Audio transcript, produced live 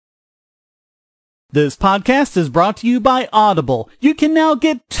This podcast is brought to you by Audible. You can now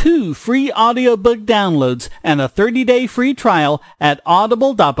get 2 free audiobook downloads and a 30-day free trial at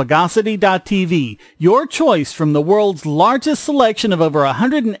audible.bogosity.tv. Your choice from the world's largest selection of over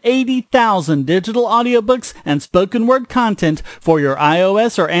 180,000 digital audiobooks and spoken word content for your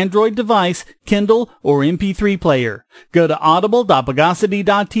iOS or Android device, Kindle, or MP3 player. Go to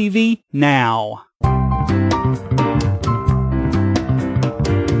audible.bogosity.tv now.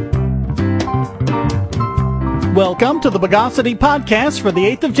 Welcome to the Bogosity Podcast for the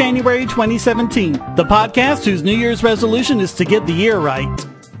 8th of January 2017, the podcast whose New Year's resolution is to get the year right.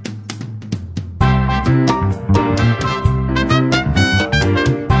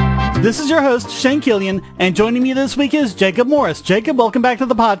 This is your host, Shane Killian, and joining me this week is Jacob Morris. Jacob, welcome back to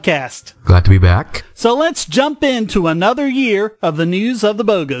the podcast. Glad to be back. So let's jump into another year of the news of the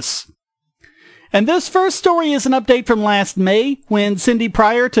bogus. And this first story is an update from last May, when Cindy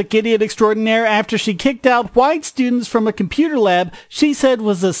Pryor took idiot extraordinaire after she kicked out white students from a computer lab she said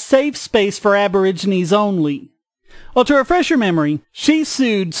was a safe space for Aborigines only. Well, to refresh your memory, she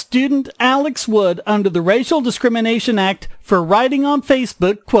sued student Alex Wood under the Racial Discrimination Act for writing on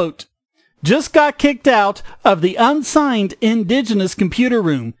Facebook, quote, "Just got kicked out of the unsigned Indigenous computer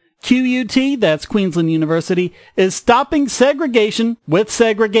room. QUT, that's Queensland University, is stopping segregation with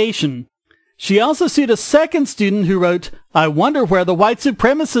segregation." She also sued a second student who wrote, "I wonder where the white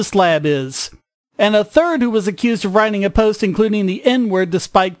supremacist lab is," and a third who was accused of writing a post including the N-word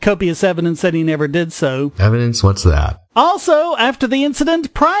despite copious evidence that he never did so. Evidence? What's that? Also, after the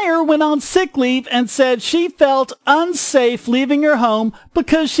incident, Pryor went on sick leave and said she felt unsafe leaving her home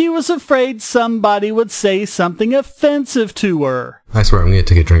because she was afraid somebody would say something offensive to her. I swear I'm going to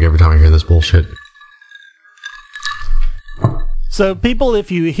take a drink every time I hear this bullshit. So people,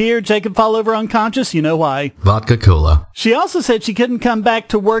 if you hear Jacob fall over unconscious, you know why. Vodka cola. She also said she couldn't come back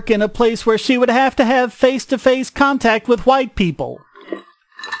to work in a place where she would have to have face-to-face contact with white people.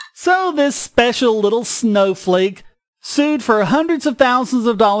 So this special little snowflake sued for hundreds of thousands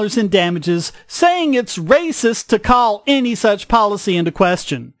of dollars in damages, saying it's racist to call any such policy into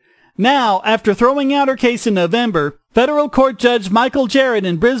question. Now, after throwing out her case in November, federal court judge Michael Jarrett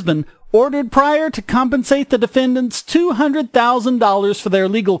in Brisbane ordered Pryor to compensate the defendants $200,000 for their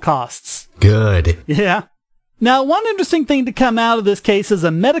legal costs. Good. Yeah. Now, one interesting thing to come out of this case is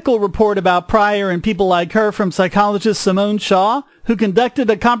a medical report about Pryor and people like her from psychologist Simone Shaw, who conducted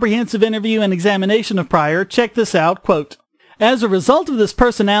a comprehensive interview and examination of Pryor. Check this out, quote, "As a result of this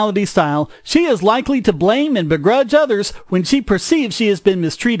personality style, she is likely to blame and begrudge others when she perceives she has been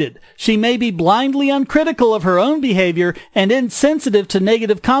mistreated. She may be blindly uncritical of her own behavior and insensitive to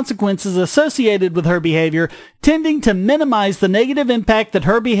negative consequences associated with her behavior, tending to minimize the negative impact that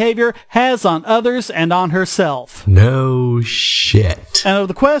her behavior has on others and on herself." No shit. And of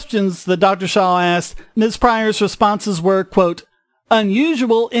the questions that Dr. Shaw asked, Ms. Pryor's responses were, quote,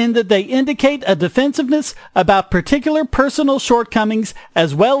 "Unusual in that they indicate a defensiveness about particular personal shortcomings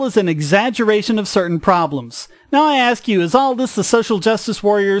as well as an exaggeration of certain problems." Now I ask you, is all this the social justice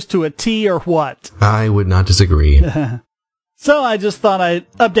warriors to a T or what? I would not disagree. So I just thought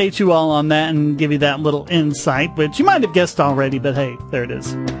I'd update you all on that and give you that little insight, which you might have guessed already, but hey, there it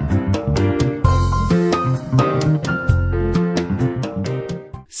is.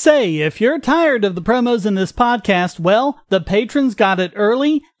 Say, if you're tired of the promos in this podcast, well, the patrons got it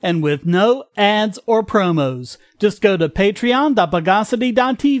early and with no ads or promos. Just go to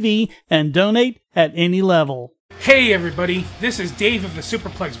patreon.bogosity.tv and donate at any level. Hey everybody, this is Dave of the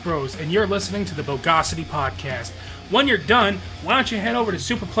Superplex Bros, and you're listening to the Bogosity Podcast. When you're done, why don't you head over to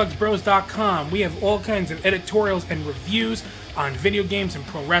superplexbros.com. We have all kinds of editorials and reviews on video games and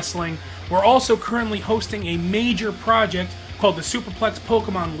pro wrestling. We're also currently hosting a major project called the Superplex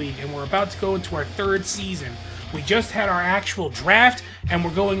Pokemon League, and we're about to go into our 3rd season. We just had our actual draft, and we're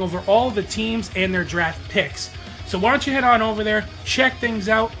going over all the teams and their draft picks. So why don't you head on over there, check things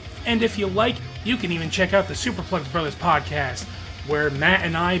out, and if you like, you can even check out the Superplex Brothers podcast, where Matt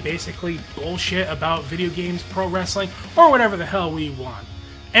and I basically bullshit about video games, pro wrestling, or whatever the hell we want.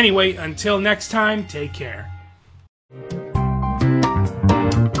 Anyway, until next time, take care.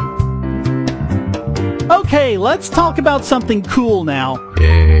 Okay, let's talk about something cool now.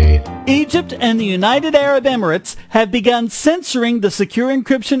 Yay. Egypt and the United Arab Emirates have begun censoring the secure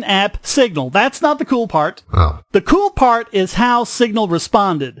encryption app Signal. That's not the cool part. Oh. The cool part is how Signal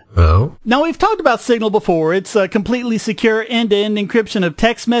responded. Oh? Now, we've talked about Signal before. It's a completely secure end-to-end encryption of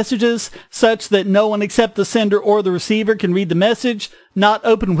text messages such that no one except the sender or the receiver can read the message. Not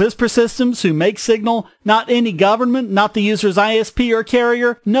Open Whisper Systems, who make Signal. Not any government. Not the user's ISP or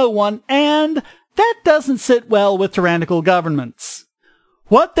carrier. No one. And that doesn't sit well with tyrannical governments.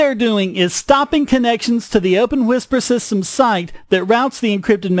 What they're doing is stopping connections to the Open Whisper Systems site that routes the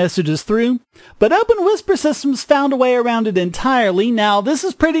encrypted messages through, but Open Whisper Systems found a way around it entirely. Now, this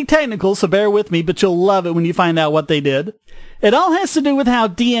is pretty technical, so bear with me, but you'll love it when you find out what they did. It all has to do with how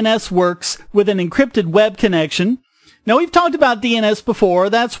DNS works with an encrypted web connection. Now, we've talked about DNS before.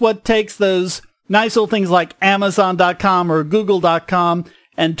 That's what takes those nice little things like Amazon.com or Google.com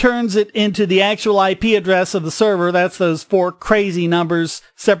and turns it into the actual IP address of the server. That's those 4 crazy numbers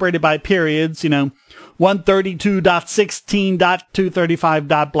separated by periods,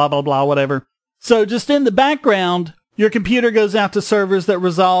 132.16.235. blah, blah, blah, whatever. So just in the background, your computer goes out to servers that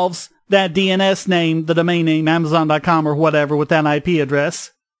resolves that DNS name, the domain name, Amazon.com or whatever, with that IP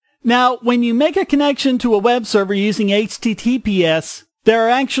address. Now, when you make a connection to a web server using HTTPS, there are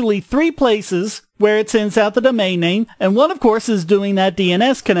actually 3 places where it sends out the domain name, and one, of course, is doing that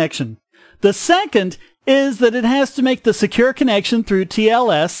DNS connection. The second is that it has to make the secure connection through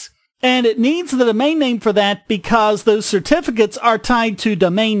TLS, and it needs the domain name for that because those certificates are tied to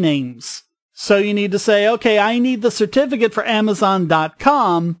domain names. So you need to say, okay, I need the certificate for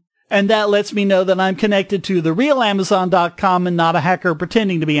Amazon.com, and that lets me know that I'm connected to the real Amazon.com and not a hacker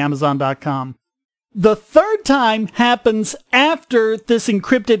pretending to be Amazon.com. The third time happens after this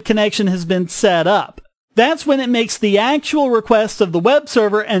encrypted connection has been set up. That's when it makes the actual request of the web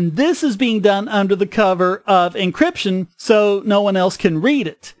server, and this is being done under the cover of encryption, so no one else can read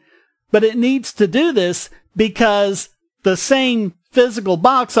it. But it needs to do this because the same physical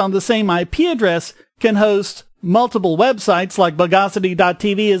box on the same IP address can host multiple websites, like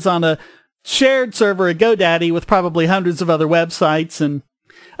Bogosity.tv is on a shared server at GoDaddy with probably hundreds of other websites, and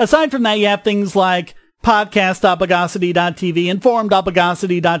aside from that, you have things like podcast.bogosity.tv and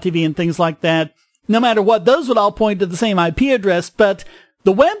forum.bogosity.tv and things like that. No matter what, those would all point to the same IP address, but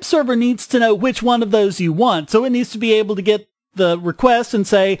the web server needs to know which one of those you want. So it needs to be able to get the request and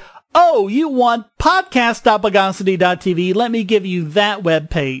say, oh, you want podcast.bogosity.tv. Let me give you that web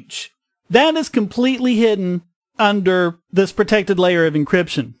page. That is completely hidden under this protected layer of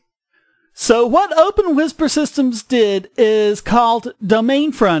encryption. So what Open Whisper Systems did is called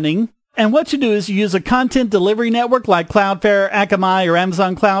domain fronting, and what you do is you use a content delivery network like Cloudflare, Akamai, or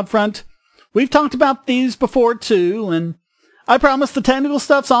Amazon CloudFront. We've talked about these before too, and I promise the technical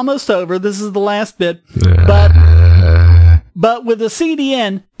stuff's almost over. This is the last bit. But with a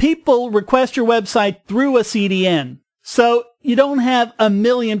CDN, people request your website through a CDN. So you don't have a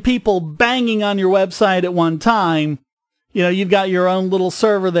million people banging on your website at one time. You've got your own little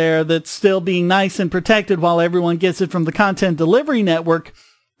server there that's still being nice and protected while everyone gets it from the content delivery network.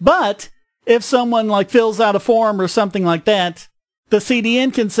 But if someone fills out a form or something like that, the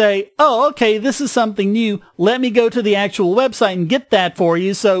CDN can say, oh, okay, this is something new. Let me go to the actual website and get that for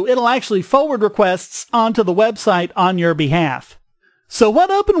you. So it'll actually forward requests onto the website on your behalf. So what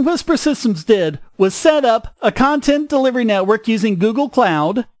Open Whisper Systems did was set up a content delivery network using Google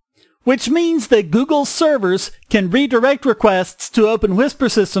Cloud, which means that Google servers can redirect requests to Open Whisper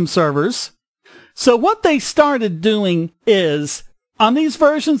Systems servers. So what they started doing is, on these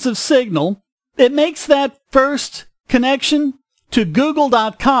versions of Signal, it makes that first connection to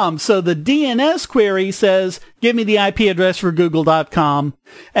Google.com. So the DNS query says, give me the IP address for Google.com.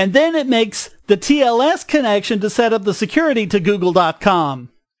 And then it makes the TLS connection to set up the security to Google.com.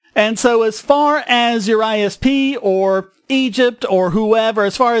 And so as far as your ISP or Egypt or whoever,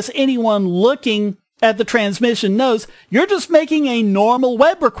 as far as anyone looking at the transmission knows, you're just making a normal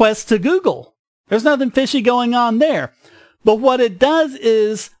web request to Google. There's nothing fishy going on there. But what it does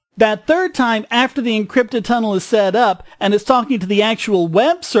is that third time after the encrypted tunnel is set up and it's talking to the actual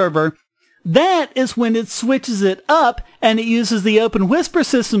web server, that is when it switches it up and it uses the Open Whisper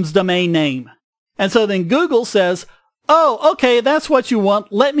Systems domain name. And so then Google says, oh, okay, that's what you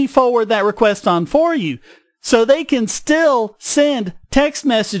want. Let me forward that request on for you. So they can still send text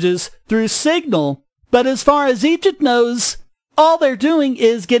messages through Signal, but as far as Egypt knows, all they're doing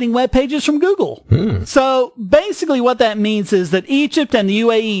is getting web pages from Google. So basically what that means is that Egypt and the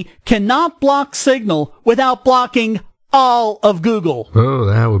UAE cannot block Signal without blocking all of Google. Oh,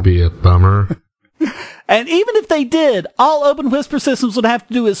 that would be a bummer. And even if they did, all Open Whisper Systems would have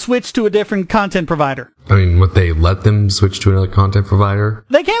to do is switch to a different content provider. I mean, would they let them switch to another content provider?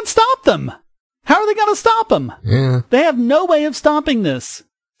 They can't stop them. How are they going to stop them? Yeah. They have no way of stopping this.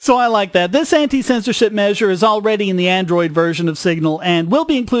 So I like that. This anti-censorship measure is already in the Android version of Signal and will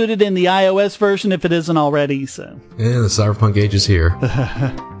be included in the iOS version if it isn't already. So yeah, the cyberpunk age is here.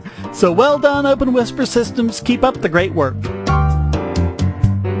 So well done, Open Whisper Systems. Keep up the great work.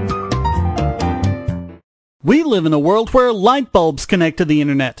 We live in a world where light bulbs connect to the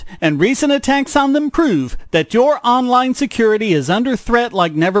internet, and recent attacks on them prove that your online security is under threat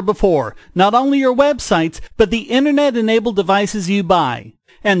like never before. Not only your websites, but the internet-enabled devices you buy.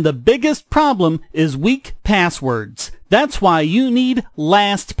 And the biggest problem is weak passwords. That's why you need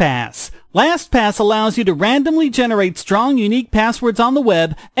LastPass. LastPass allows you to randomly generate strong, unique passwords on the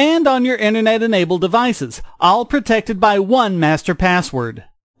web and on your internet-enabled devices, all protected by one master password.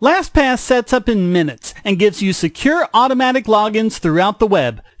 LastPass sets up in minutes and gives you secure automatic logins throughout the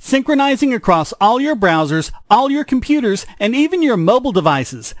web, synchronizing across all your browsers, all your computers, and even your mobile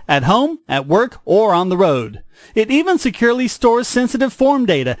devices, at home, at work, or on the road. It even securely stores sensitive form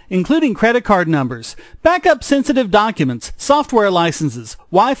data, including credit card numbers, backup sensitive documents, software licenses,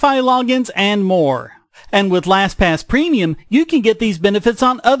 Wi-Fi logins, and more. And with LastPass Premium, you can get these benefits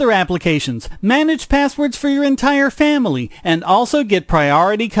on other applications, manage passwords for your entire family, and also get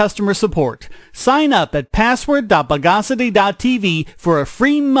priority customer support. Sign up at password.bogosity.tv for a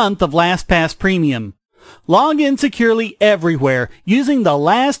free month of LastPass Premium. Log in securely everywhere using the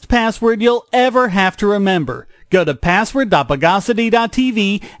last password you'll ever have to remember. Go to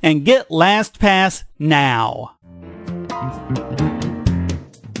password.bogosity.tv and get LastPass now.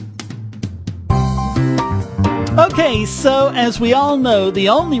 Okay, so as we all know, the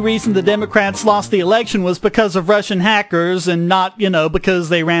only reason the Democrats lost the election was because of Russian hackers and not, because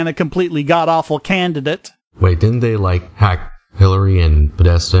they ran a completely god-awful candidate. Wait, didn't they, hack Hillary and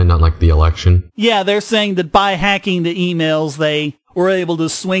Podesta, not the election? Yeah, they're saying that by hacking the emails, they were able to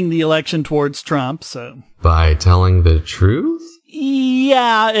swing the election towards Trump, so... By telling the truth?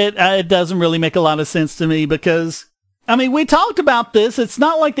 Yeah, it doesn't really make a lot of sense to me because... we talked about this. It's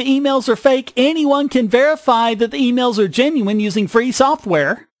not like the emails are fake. Anyone can verify that the emails are genuine using free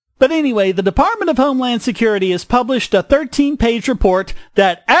software. But anyway, the Department of Homeland Security has published a 13-page report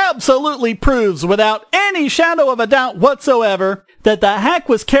that absolutely proves, without any shadow of a doubt whatsoever, that the hack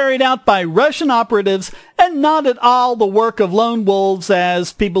was carried out by Russian operatives and not at all the work of lone wolves,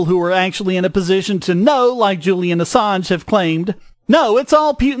 as people who were actually in a position to know, like Julian Assange, have claimed. No, it's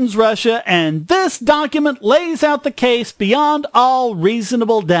all Putin's Russia, and this document lays out the case beyond all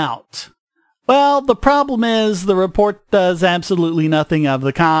reasonable doubt. Well, the problem is the report does absolutely nothing of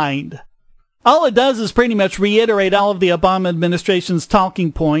the kind. All it does is pretty much reiterate all of the Obama administration's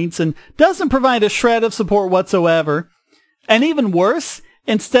talking points and doesn't provide a shred of support whatsoever. And even worse,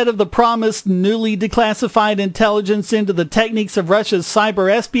 instead of the promised newly declassified intelligence into the techniques of Russia's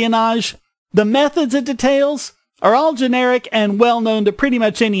cyber espionage, the methods it details are all generic and well known to pretty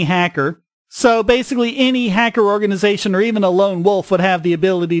much any hacker. So basically any hacker organization or even a lone wolf would have the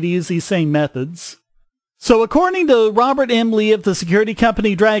ability to use these same methods. So according to Robert M. Lee of the security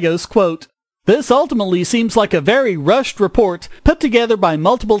company Dragos, quote, "This ultimately seems like a very rushed report put together by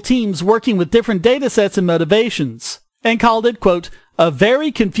multiple teams working with different data sets and motivations," and called it, quote, "a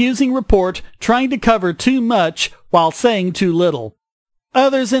very confusing report trying to cover too much while saying too little."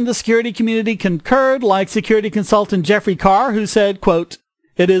 Others in the security community concurred, like security consultant Jeffrey Carr, who said, quote,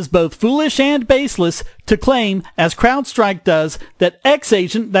 "It is both foolish and baseless to claim, as CrowdStrike does, that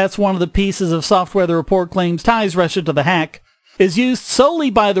X-Agent," that's one of the pieces of software the report claims ties Russia to the hack, "is used solely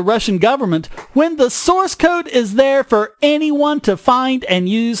by the Russian government when the source code is there for anyone to find and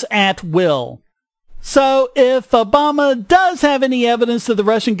use at will." So if Obama does have any evidence that the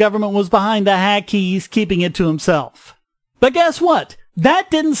Russian government was behind the hack, he's keeping it to himself. But guess what?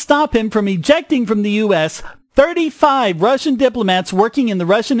 That didn't stop him from ejecting from the U.S. 35 Russian diplomats working in the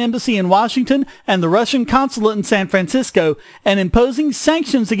Russian embassy in Washington and the Russian consulate in San Francisco and imposing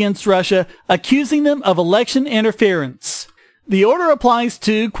sanctions against Russia, accusing them of election interference. The order applies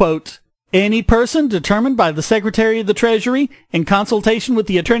to, quote, "any person determined by the Secretary of the Treasury, in consultation with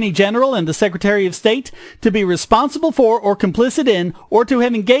the Attorney General and the Secretary of State, to be responsible for or complicit in, or to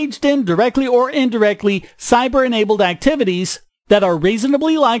have engaged in, directly or indirectly, cyber-enabled activities that are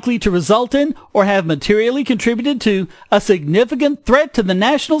reasonably likely to result in or have materially contributed to a significant threat to the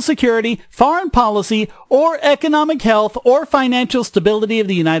national security, foreign policy, or economic health or financial stability of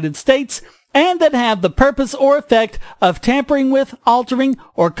the United States, and that have the purpose or effect of tampering with, altering,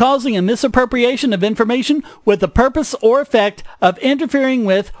 or causing a misappropriation of information with the purpose or effect of interfering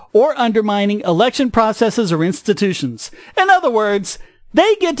with or undermining election processes or institutions." In other words,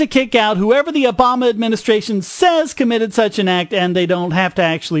 they get to kick out whoever the Obama administration says committed such an act, and they don't have to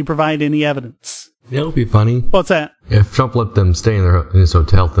actually provide any evidence. It would be funny. What's that? If Trump let them stay in his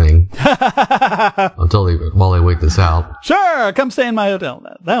hotel thing while they wait this out. Sure, come stay in my hotel.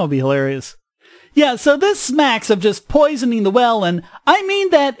 That would be hilarious. Yeah, so this smacks of just poisoning the well, and I mean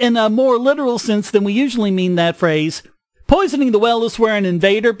that in a more literal sense than we usually mean that phrase. Poisoning the well is where an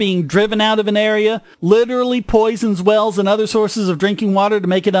invader being driven out of an area literally poisons wells and other sources of drinking water to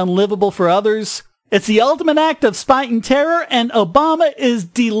make it unlivable for others. It's the ultimate act of spite and terror, and Obama is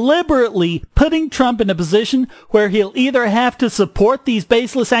deliberately putting Trump in a position where he'll either have to support these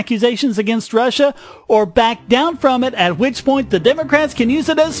baseless accusations against Russia or back down from it, at which point the Democrats can use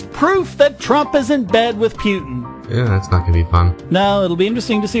it as proof that Trump is in bed with Putin. Yeah, that's not going to be fun. No, it'll be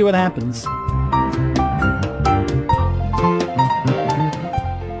interesting to see what happens.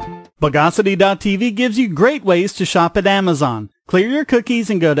 Bogosity.tv gives you great ways to shop at Amazon. Clear your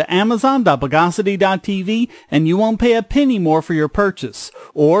cookies and go to amazon.bogosity.tv and you won't pay a penny more for your purchase.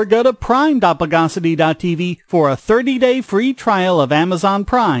 Or go to prime.bogosity.tv for a 30-day free trial of Amazon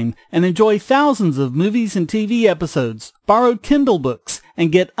Prime and enjoy thousands of movies and TV episodes, borrowed Kindle books,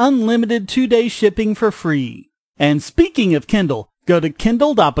 and get unlimited 2-day shipping for free. And speaking of Kindle, go to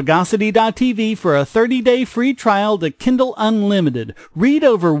kindle.bogosity.tv for a 30-day free trial to Kindle Unlimited. Read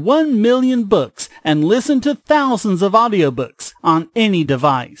over 1 million books and listen to thousands of audiobooks on any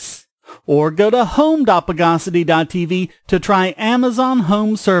device. Or go to home.bogosity.tv to try Amazon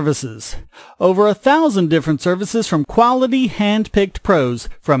Home Services. Over 1,000 different services from quality hand-picked pros,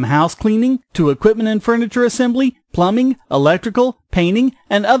 from house cleaning to equipment and furniture assembly, plumbing, electrical, painting,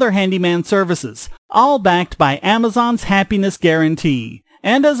 and other handyman services, all backed by Amazon's happiness guarantee.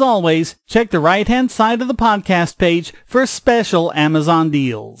 And as always, check the right-hand side of the podcast page for special Amazon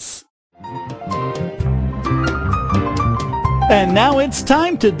deals. And now it's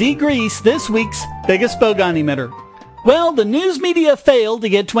time to degrease this week's biggest bogon emitter. Well, the news media failed to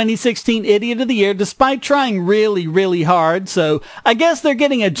get 2016 Idiot of the Year despite trying really, really hard, so I guess they're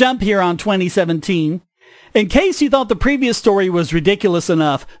getting a jump here on 2017. In case you thought the previous story was ridiculous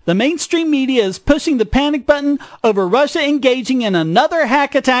enough, the mainstream media is pushing the panic button over Russia engaging in another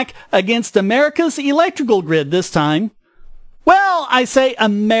hack attack against America's electrical grid this time. Well, I say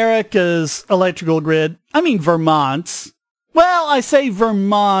America's electrical grid. I mean Vermont's. Well, I say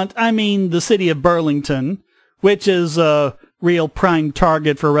Vermont, I mean the city of Burlington, which is a real prime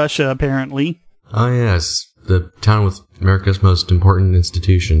target for Russia, apparently. Ah, yes, the town with America's most important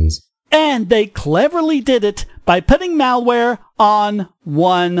institutions. And they cleverly did it by putting malware on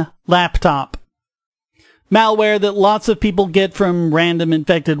one laptop. Malware that lots of people get from random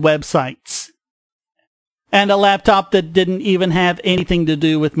infected websites. And a laptop that didn't even have anything to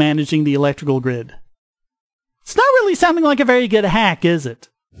do with managing the electrical grid. It's not really sounding like a very good hack, is it?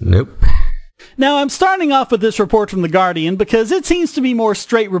 Nope. Now, I'm starting off with this report from The Guardian because it seems to be more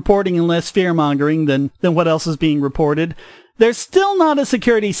straight reporting and less fear-mongering than what else is being reported. They're still not as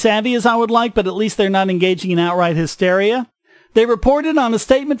security savvy as I would like, but at least they're not engaging in outright hysteria. They reported on a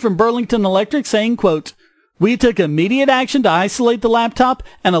statement from Burlington Electric saying, quote, "We took immediate action to isolate the laptop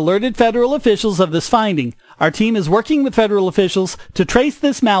and alerted federal officials of this finding. Our team is working with federal officials to trace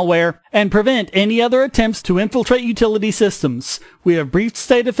this malware and prevent any other attempts to infiltrate utility systems. We have briefed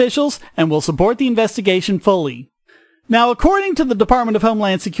state officials and will support the investigation fully." Now, according to the Department of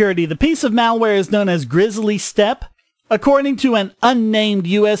Homeland Security, the piece of malware is known as Grizzly Step. According to an unnamed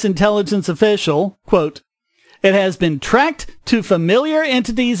U.S. intelligence official, quote, "It has been tracked to familiar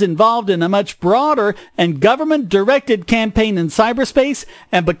entities involved in a much broader and government-directed campaign in cyberspace,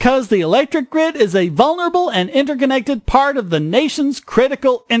 and because the electric grid is a vulnerable and interconnected part of the nation's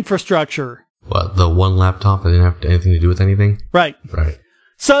critical infrastructure." What, the one laptop that didn't have anything to do with anything? Right. Right.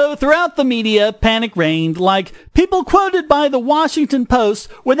 So throughout the media, panic reigned, like people quoted by the Washington Post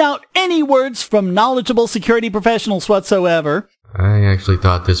without any words from knowledgeable security professionals whatsoever. I actually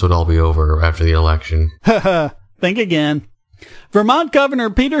thought this would all be over after the election. Haha, think again. Vermont Governor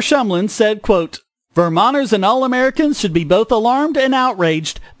Peter Shumlin said, quote, "Vermonters and all Americans should be both alarmed and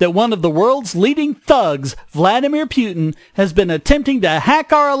outraged that one of the world's leading thugs, Vladimir Putin, has been attempting to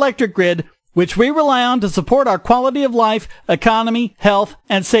hack our electric grid, which we rely on to support our quality of life, economy, health,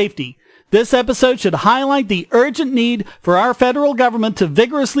 and safety. This episode should highlight the urgent need for our federal government to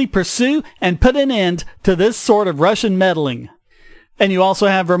vigorously pursue and put an end to this sort of Russian meddling." And you also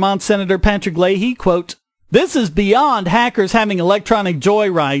have Vermont Senator Patrick Leahy, quote, "This is beyond hackers having electronic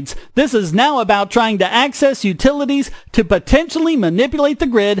joyrides. This is now about trying to access utilities to potentially manipulate the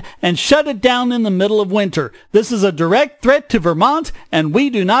grid and shut it down in the middle of winter. This is a direct threat to Vermont, and we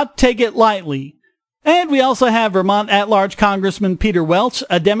do not take it lightly." And we also have Vermont at-large Congressman Peter Welch,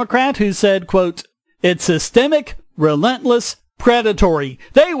 a Democrat, who said, quote, "It's systemic, relentless, predatory.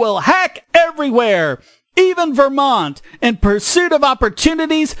 They will hack everywhere, even Vermont, in pursuit of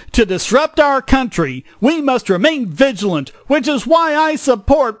opportunities to disrupt our country. We must remain vigilant, which is why I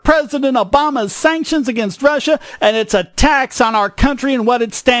support President Obama's sanctions against Russia and its attacks on our country and what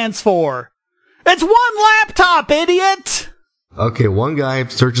it stands for." It's one laptop, idiot! Okay, one guy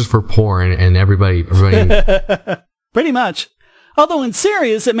searches for porn and everybody... Pretty much. Although in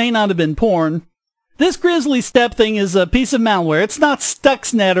serious, it may not have been porn. This Grizzly Step thing is a piece of malware. It's not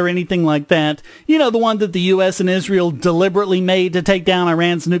Stuxnet or anything like that. You know, the one that the US and Israel deliberately made to take down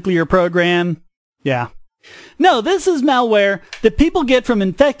Iran's nuclear program? Yeah. No, this is malware that people get from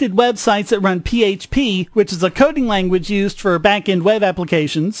infected websites that run PHP, which is a coding language used for back-end web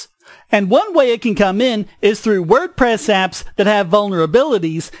applications. And one way it can come in is through WordPress apps that have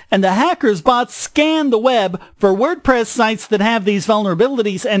vulnerabilities, and the hackers' bots scan the web for WordPress sites that have these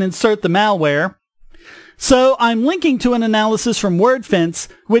vulnerabilities and insert the malware. So I'm linking to an analysis from WordFence,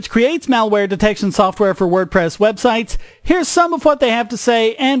 which creates malware detection software for WordPress websites. Here's some of what they have to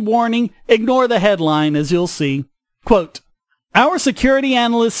say, and warning, ignore the headline, as you'll see. Quote, our security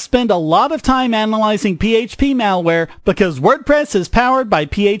analysts spend a lot of time analyzing PHP malware because WordPress is powered by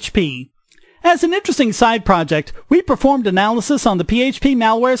PHP. As an interesting side project, we performed analysis on the PHP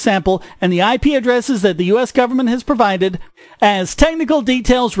malware sample and the IP addresses that the U.S. government has provided as technical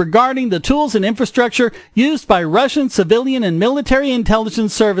details regarding the tools and infrastructure used by Russian civilian and military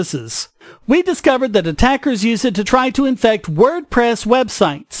intelligence services. We discovered that attackers use it to try to infect WordPress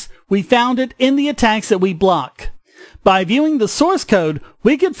websites. We found it in the attacks that we block. By viewing the source code,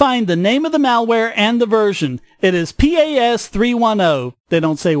 we could find the name of the malware and the version. It is PAS310. They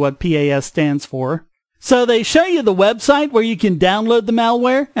don't say what PAS stands for. So they show you the website where you can download the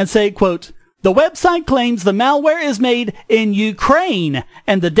malware and say, quote, the website claims the malware is made in Ukraine,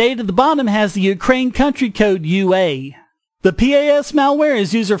 and the date at the bottom has the Ukraine country code UA. The PAS malware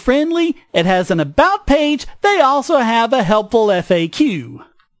is user-friendly. It has an About page. They also have a helpful FAQ.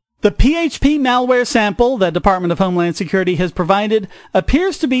 The PHP malware sample that Department of Homeland Security has provided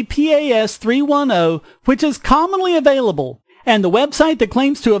appears to be PAS310, which is commonly available, and the website that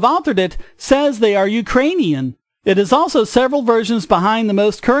claims to have authored it says they are Ukrainian. It is also several versions behind the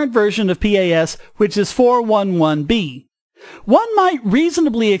most current version of PAS, which is 411B. One might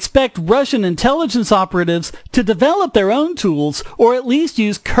reasonably expect Russian intelligence operatives to develop their own tools, or at least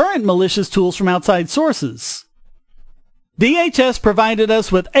use current malicious tools from outside sources. DHS provided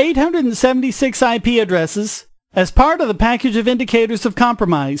us with 876 IP addresses as part of the package of indicators of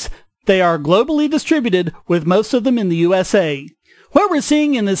compromise. They are globally distributed, with most of them in the USA. What we're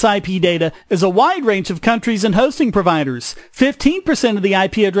seeing in this IP data is a wide range of countries and hosting providers. 15% of the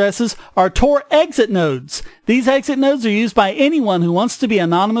IP addresses are Tor exit nodes. These exit nodes are used by anyone who wants to be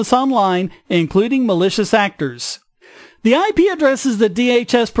anonymous online, including malicious actors. The IP addresses that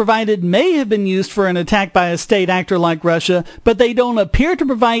DHS provided may have been used for an attack by a state actor like Russia, but they don't appear to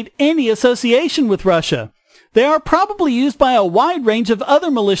provide any association with Russia. They are probably used by a wide range of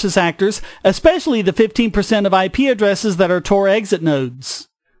other malicious actors, especially the 15% of IP addresses that are Tor exit nodes.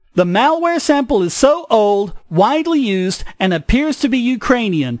 The malware sample is so old, widely used, and appears to be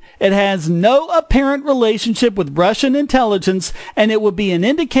Ukrainian. It has no apparent relationship with Russian intelligence, and it would be an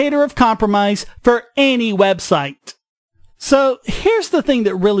indicator of compromise for any website. So, here's the thing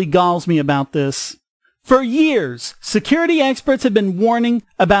that really galls me about this. For years, security experts have been warning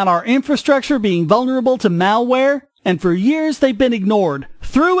about our infrastructure being vulnerable to malware, and for years they've been ignored.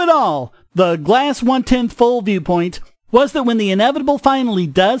 Through it all, the glass 1/10 full viewpoint was that when the inevitable finally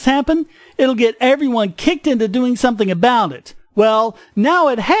does happen, it'll get everyone kicked into doing something about it. Well, now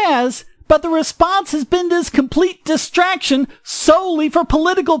it has, but the response has been this complete distraction solely for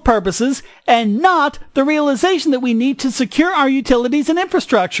political purposes and not the realization that we need to secure our utilities and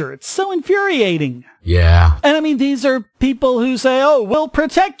infrastructure. It's so infuriating. Yeah. And I mean, these are people who say, oh, we'll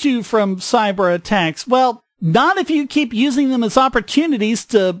protect you from cyber attacks. Well, not if you keep using them as opportunities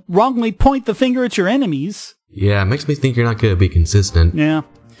to wrongly point the finger at your enemies. Yeah, it makes me think you're not going to be consistent. Yeah.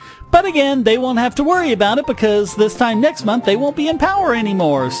 But again, they won't have to worry about it because this time next month they won't be in power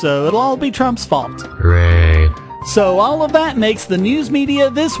anymore, so it'll all be Trump's fault. Hooray. So all of that makes the news media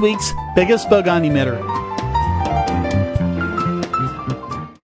this week's biggest bogon emitter.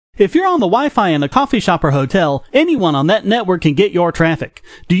 If you're on the Wi-Fi in a coffee shop or hotel, anyone on that network can get your traffic.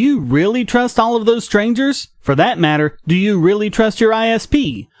 Do you really trust all of those strangers? For that matter, do you really trust your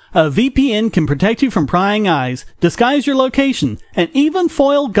ISP? A VPN can protect you from prying eyes, disguise your location, and even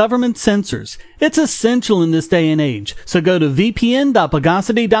foil government censors. It's essential in this day and age. So go to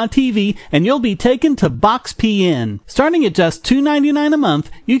vpn.bogosity.tv and you'll be taken to BoxPN. Starting at just $2.99 a month,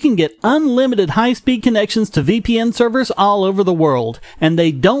 you can get unlimited high-speed connections to VPN servers all over the world. And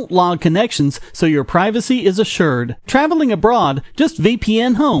they don't log connections, so your privacy is assured. Traveling abroad, just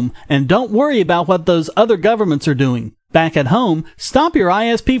VPN home, and don't worry about what those other governments are doing. Back at home, stop your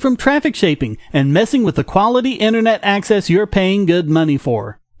ISP from traffic shaping and messing with the quality internet access you're paying good money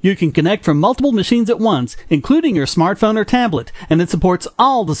for. You can connect from multiple machines at once, including your smartphone or tablet, and it supports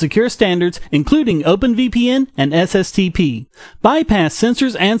all the secure standards, including OpenVPN and SSTP. Bypass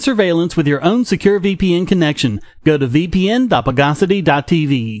sensors and surveillance with your own secure VPN connection. Go to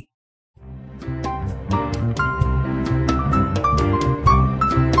vpn.bogosity.tv.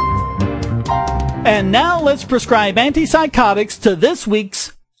 And now let's prescribe antipsychotics to this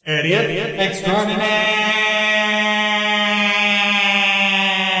week's Idiot Extraordinaire.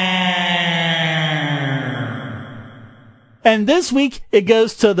 And this week, it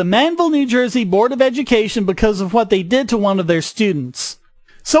goes to the Manville, New Jersey Board of Education because of what they did to one of their students.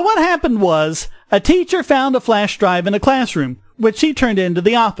 So what happened was, a teacher found a flash drive in a classroom, which she turned into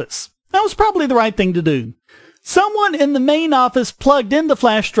the office. That was probably the right thing to do. Someone in the main office plugged in the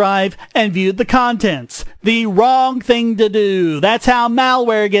flash drive and viewed the contents. The wrong thing to do. That's how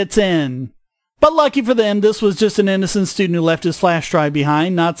malware gets in. But lucky for them, this was just an innocent student who left his flash drive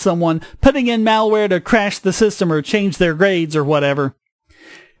behind, not someone putting in malware to crash the system or change their grades or whatever.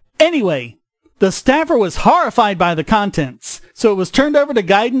 Anyway, the staffer was horrified by the contents, so it was turned over to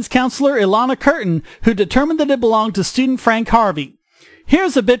guidance counselor Ilana Curtin, who determined that it belonged to student Frank Harvey.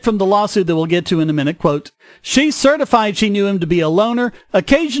 Here's a bit from the lawsuit that we'll get to in a minute. Quote, "She certified she knew him to be a loner,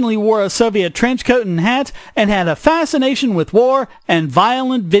 occasionally wore a Soviet trench coat and hat, and had a fascination with war and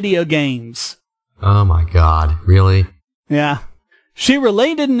violent video games." Oh my god, really? Yeah. She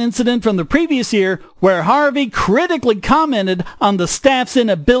related an incident from the previous year where Harvey critically commented on the staff's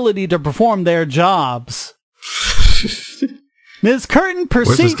inability to perform their jobs. Ms. Curtin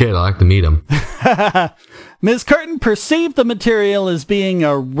Where's this kid? I'd like to meet him. Ms. Curtin perceived the material as being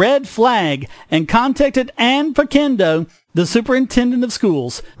a red flag and contacted Ann Fakendo, the superintendent of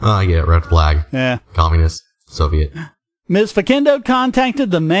schools. Oh, I get it. Red flag. Yeah. Communist. Soviet. Ms. Fakendo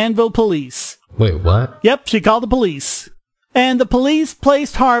contacted the Manville police. Wait, what? Yep, she called the police. And the police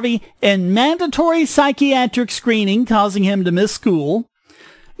placed Harvey in mandatory psychiatric screening, causing him to miss school.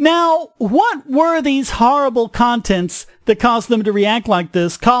 Now, what were these horrible contents that caused them to react like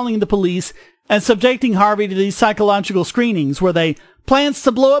this, calling the police and subjecting Harvey to these psychological screenings? Were they plans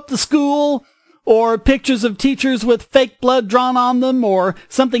to blow up the school, or pictures of teachers with fake blood drawn on them, or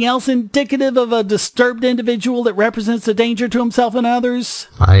something else indicative of a disturbed individual that represents a danger to himself and others?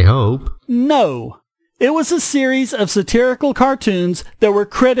 I hope. No. It was a series of satirical cartoons that were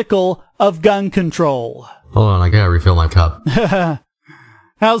critical of gun control. Hold on, I gotta refill my cup.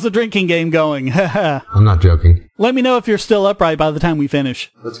 How's the drinking game going? I'm not joking. Let me know if you're still upright by the time we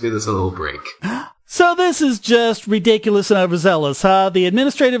finish. Let's give this a little break. So this is just ridiculous and overzealous, huh? The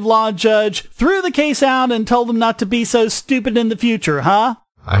administrative law judge threw the case out and told them not to be so stupid in the future, huh?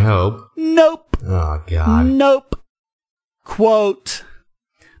 I hope. Nope. Oh, God. Nope. Quote,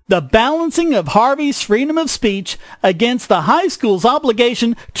 "The balancing of Harvey's freedom of speech against the high school's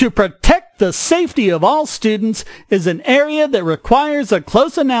obligation to protect the safety of all students is an area that requires a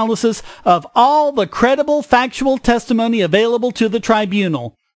close analysis of all the credible factual testimony available to the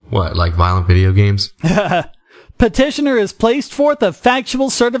tribunal." What, like violent video games? Petitioner has placed forth a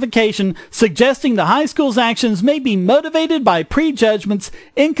factual certification suggesting the high school's actions may be motivated by prejudgments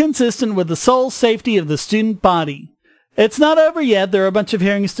inconsistent with the sole safety of the student body. It's not over yet. There are a bunch of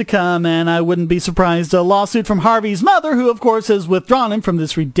hearings to come, and I wouldn't be surprised a lawsuit from Harvey's mother, who of course has withdrawn him from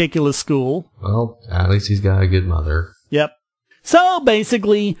this ridiculous school. Well, at least he's got a good mother. Yep. So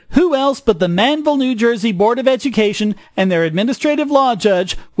basically, who else but the Manville, New Jersey Board of Education and their administrative law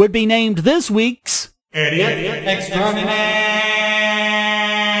judge would be named this week's Idiot Extraordinaire?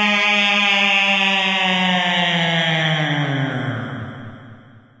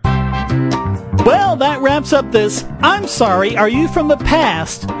 Well, that wraps up this I'm Sorry, Are You From the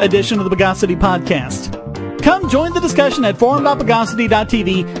Past edition of the Bogosity Podcast. Come join the discussion at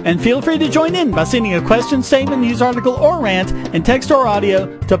forum.bogosity.tv and feel free to join in by sending a question, statement, news article, or rant in text or audio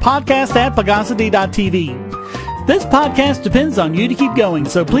to podcast@bogosity.tv. This podcast depends on you to keep going,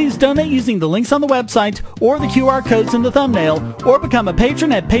 so please donate using the links on the website or the QR codes in the thumbnail, or become a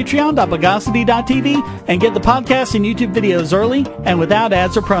patron at patreon.bogosity.tv and get the podcast and YouTube videos early and without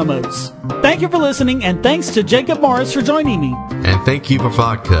ads or promos. Thank you for listening, and thanks to Jacob Morris for joining me. And thank you for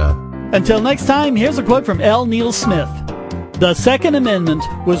vodka. Until next time, here's a quote from L. Neil Smith. "The Second Amendment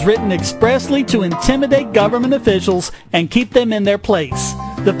was written expressly to intimidate government officials and keep them in their place.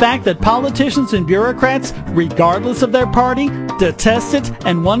 The fact that politicians and bureaucrats, regardless of their party, detest it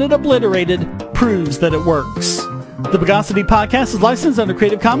and want it obliterated proves that it works." The Bogosity Podcast is licensed under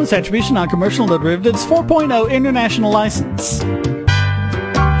Creative Commons Attribution Non-Commercial No Derivatives 4.0 International License.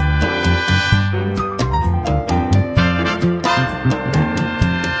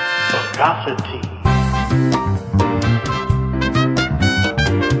 Bogosity.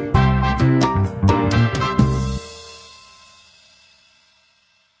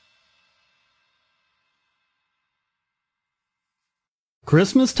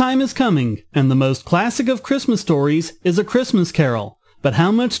 Christmas time is coming, and the most classic of Christmas stories is A Christmas Carol. But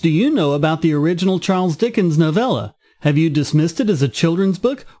how much do you know about the original Charles Dickens novella? Have you dismissed it as a children's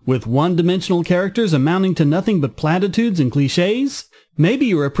book with one-dimensional characters amounting to nothing but platitudes and cliches? Maybe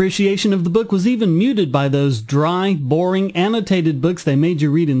your appreciation of the book was even muted by those dry, boring, annotated books they made you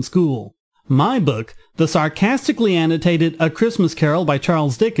read in school. My book, the sarcastically annotated A Christmas Carol by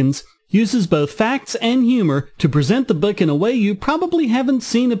Charles Dickens, uses both facts and humor to present the book in a way you probably haven't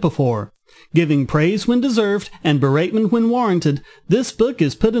seen it before. Giving praise when deserved and beratement when warranted, this book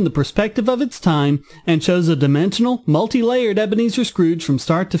is put in the perspective of its time and shows a dimensional, multi-layered Ebenezer Scrooge from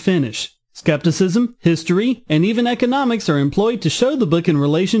start to finish. Skepticism, history, and even economics are employed to show the book in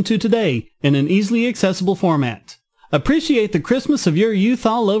relation to today in an easily accessible format. Appreciate the Christmas of your youth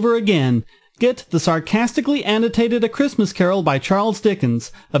all over again. Get the sarcastically annotated A Christmas Carol by Charles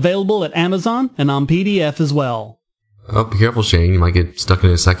Dickens, available at Amazon and on PDF as well. Oh, be careful, Shane. You might get stuck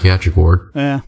in a psychiatric ward.